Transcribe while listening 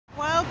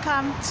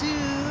welcome to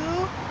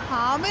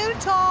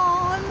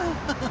Hamilton.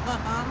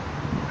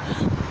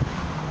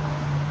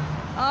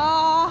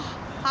 Oh,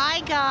 hi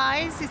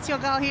guys, it's your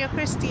girl here,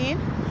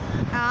 Christine.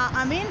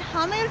 I'm in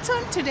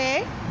Hamilton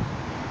today,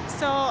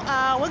 so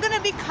we're gonna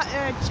be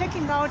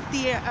checking out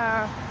the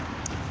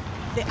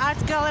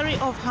art gallery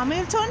of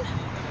Hamilton.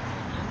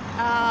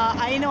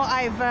 I know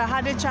I've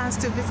had a chance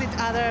to visit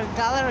other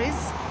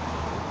galleries,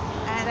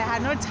 and I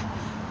had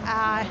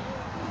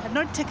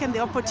not taken the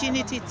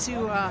opportunity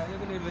to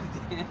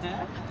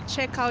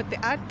check out the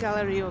art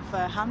gallery of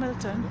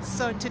Hamilton.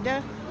 So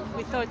today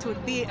we thought it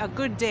would be a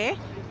good day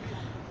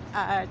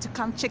to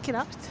come check it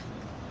out.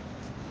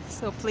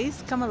 So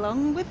please come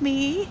along with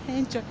me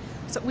and enjoy.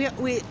 So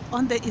we're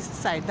on the east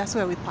side. That's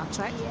where we parked,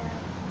 right? Yeah.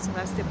 So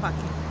that's the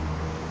parking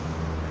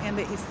on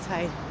the east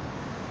side.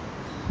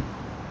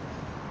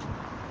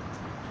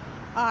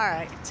 All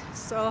right.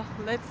 So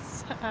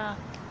let's.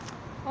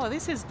 Oh,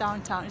 this is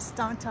downtown. It's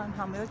downtown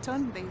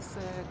Hamilton. There's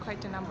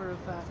quite a number of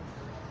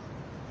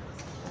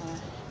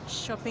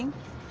shopping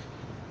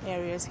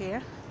areas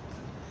here.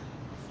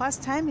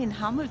 First time in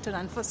Hamilton,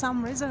 and for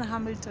some reason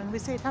Hamilton, we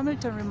say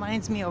Hamilton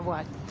reminds me of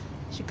what?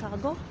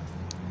 Chicago?